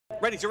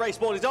ready to race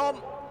board is on.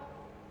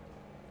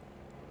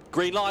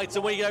 Green lights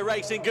and we go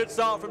racing. Good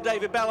start from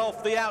David Bell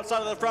off the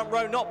outside of the front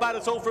row. Not bad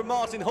at all from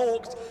Martin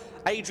Hawks.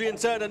 Adrian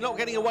Turner not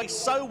getting away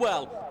so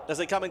well as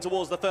they come in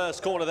towards the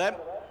first corner then.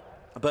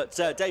 But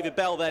David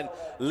Bell then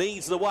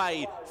leads the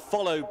way,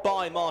 followed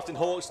by Martin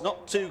Hawks.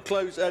 Not too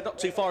close, not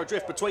too far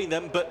adrift between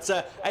them. But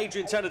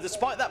Adrian Turner,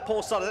 despite that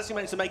poor start, has actually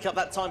managed to make up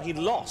that time he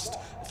lost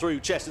through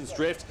Cheston's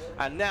Drift.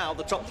 And now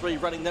the top three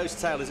running nose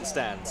to tail as it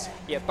stands.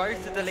 Yeah,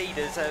 both of the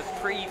leaders are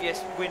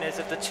previous winners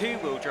of the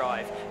two-wheel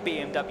drive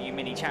BMW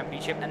Mini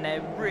Championship, and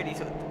they're really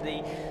sort of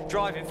the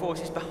driving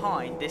forces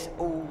behind this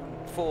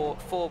all-4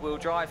 four-wheel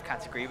drive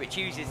category, which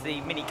uses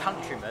the Mini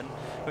Countryman,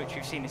 which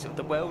we've seen in sort of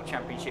the World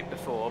Championship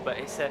before, but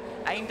it's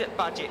aimed at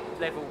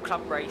budget-level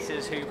club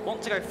racers who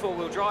want to go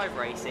four-wheel drive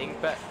racing,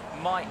 but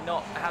might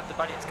not have the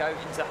budget to go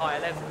into higher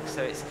levels.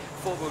 So it's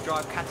four-wheel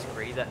drive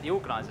category that the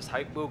organisers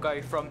hope will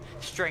go from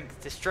strength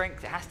to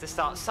strength. It has to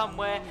start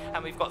somewhere,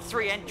 and we've got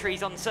 3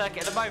 entries on the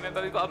circuit at the moment,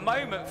 but we've got a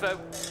moment for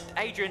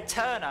Adrian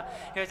Turner,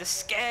 who has a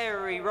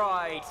scary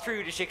ride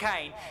through the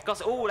chicane,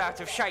 got all out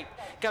of shape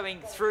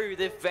going through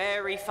the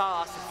very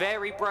fast,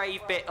 very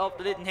brave bit of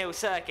the Linden Hill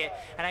circuit,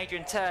 and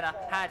Adrian Turner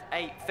had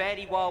a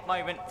fairly wild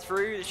moment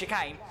through the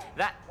chicane.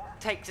 That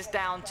takes us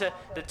down to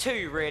the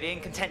 2 really in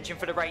contention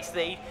for the race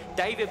lead.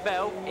 David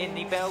Bell in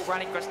the Bell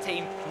Rallycross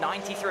Team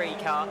 93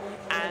 car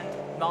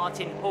and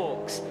Martin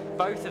Hawks,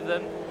 both of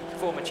them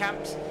former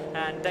champs,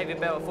 and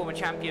David Bell, a former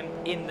champion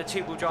in the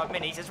two-wheel drive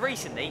minis as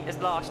recently as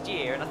last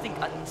year. And I think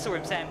I saw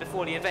him saying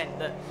before the event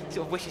that he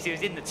sort of wishes he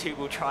was in the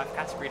two-wheel drive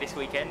category this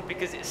weekend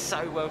because it's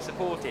so well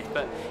supported,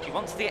 but he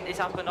wants to get this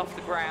up and off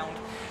the ground,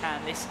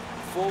 and this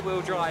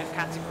four-wheel drive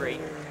category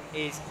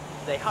is,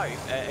 they hope,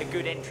 a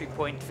good entry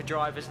point for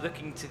drivers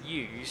looking to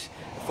use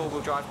a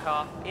four-wheel drive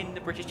car in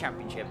the British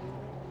Championship.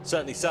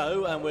 Certainly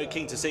so, and we're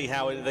keen to see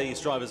how these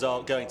drivers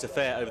are going to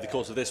fare over the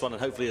course of this one, and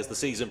hopefully as the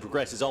season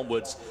progresses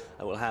onwards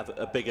we'll have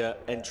a bigger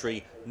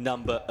entry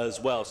number as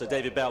well. So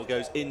David Bell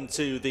goes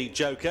into the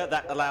Joker.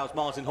 That allows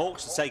Martin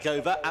Hawks to take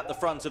over at the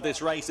front of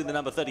this race in the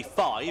number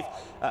 35.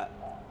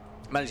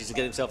 Manages to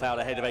get himself out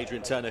ahead of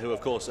Adrian Turner, who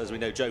of course, as we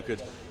know,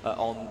 jokered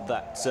on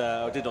that,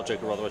 or did not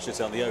joker rather, I should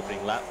say, on the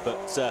opening lap,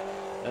 but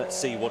let's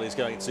see what is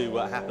going to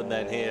happen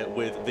then here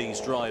with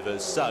these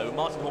drivers. So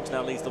Martin Hawks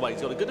now leads the way.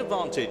 He's got a good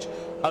advantage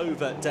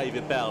over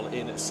David Bell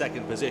in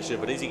second position,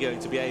 but is he going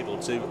to be able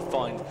to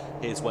find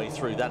his way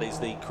through? That is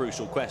the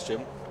crucial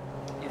question.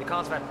 Yeah, the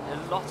cars have had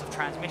a lot of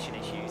transmission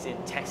issues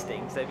in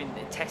testing. So they've been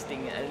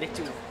testing a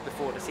little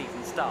before the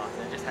season starts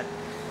and just had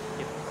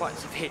quite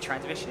severe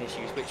transmission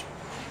issues, which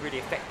really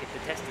affected the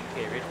testing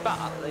period, but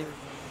they've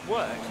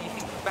worked. You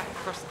think back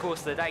across the course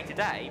of the day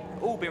today,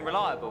 all been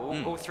reliable,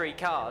 all 3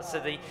 cars. So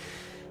the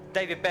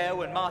David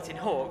Bell and Martin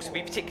Hawks will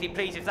be particularly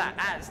pleased with that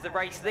as the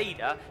race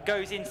leader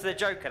goes into the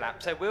Joker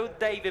lap. So will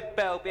David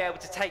Bell be able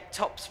to take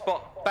top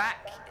spot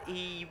back?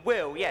 He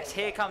will, yes.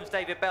 Here comes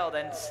David Bell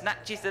then,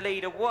 snatches the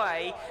lead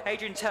away.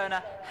 Adrian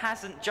Turner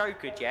hasn't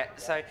jokered yet,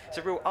 so it's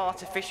a real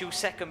artificial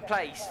second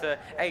place for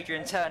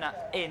Adrian Turner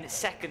in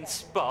second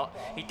spot.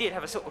 He did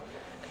have a sort of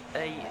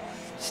a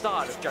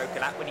style of Joker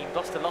lap when he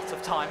lost a lot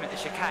of time at the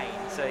chicane,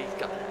 so he's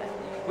got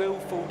will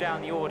fall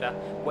down the order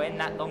when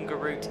that longer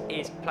route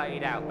is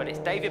played out. But it's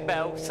David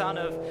Bell, son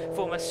of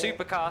former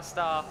supercar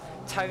star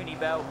Tony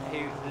Bell,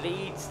 who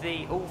leads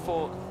the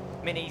All4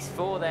 Minis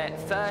for their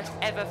first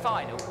ever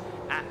final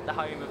at the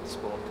home of the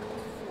sport.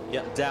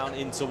 Yep, down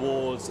in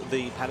towards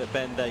the paddock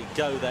bend they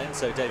go then,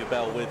 so David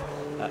Bell with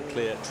a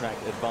clear track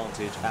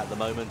advantage at the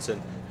moment,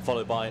 and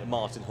followed by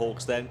Martin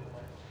Hawks then,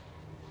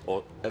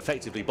 or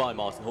effectively by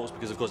Martin Hawks,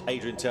 because of course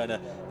Adrian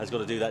Turner has got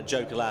to do that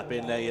Joker lap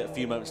in a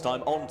few moments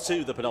time. On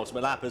to the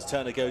penultimate lap as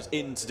Turner goes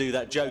in to do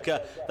that Joker.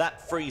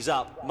 That frees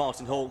up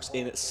Martin Hawks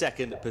in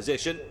second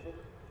position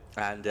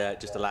and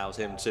just allows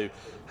him to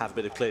have a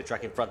bit of clear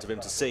track in front of him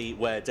to see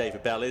where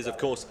David Bell is. Of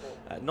course,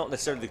 not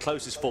necessarily the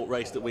closest fought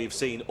race that we've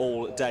seen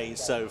all day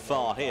so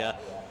far here,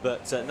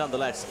 but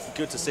nonetheless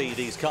good to see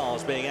these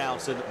cars being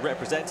out and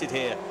represented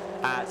here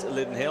at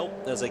Linden Hill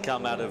as they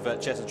come out of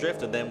Cheston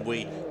Drift. And then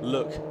we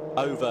look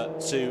over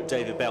to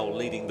David Bell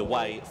leading the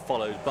way,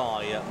 followed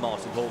by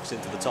Martin Hawks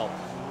into the top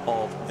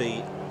of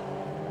the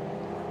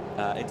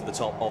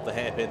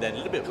hairpin. Then a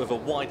little bit of a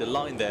wider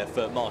line there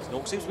for Martin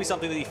Hawks. Seems to be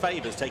something that he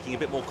favours, taking a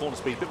bit more corner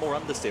speed, a bit more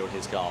understeer in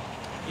his car.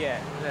 Yeah,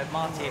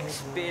 Marty,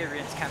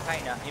 experienced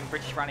campaigner in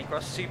British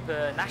Rallycross,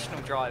 super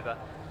national driver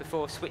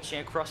before switching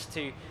across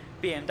to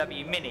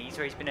BMW Minis,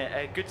 where he's been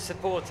a good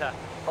supporter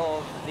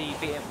of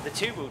the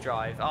two-wheel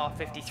drive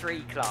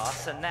R53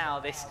 class, and now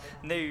this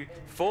new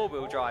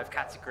four-wheel drive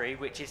category,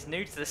 which is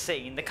new to the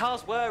scene. The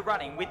cars were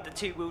running with the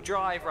two-wheel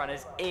drive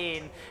runners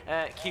in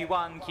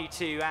Q1,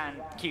 Q2 and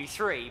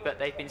Q3, but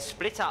they've been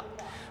split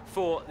up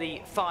for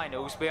the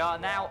finals. We are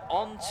now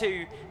on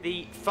to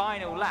the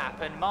final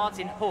lap, and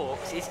Martin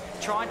Hawks is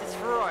trying to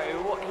throw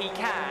what he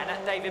can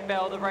at David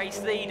Bell, the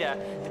race leader.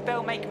 Did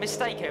Bell make a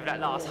mistake over that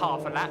last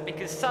half a lap?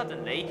 Because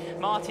suddenly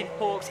Martin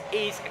Hawks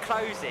is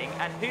closing,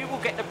 and who will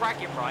get the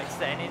bragging rights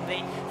then in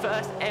the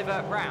first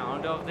ever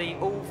round of the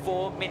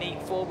All4 Mini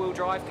 4-wheel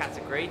drive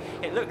category?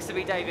 It looks to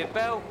be David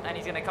Bell, and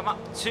he's going to come up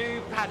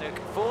to paddock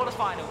for the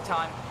final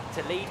time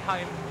to lead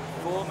home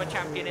former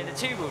champion in the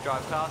 2-wheel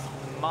drive class,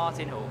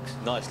 Martin Hawks.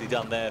 Nicely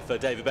done there for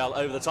David Bell.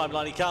 Over the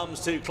timeline he comes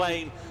to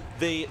claim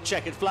the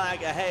checkered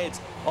flag ahead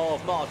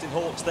of Martin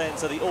Hawks then,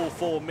 so the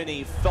All4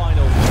 Mini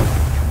final.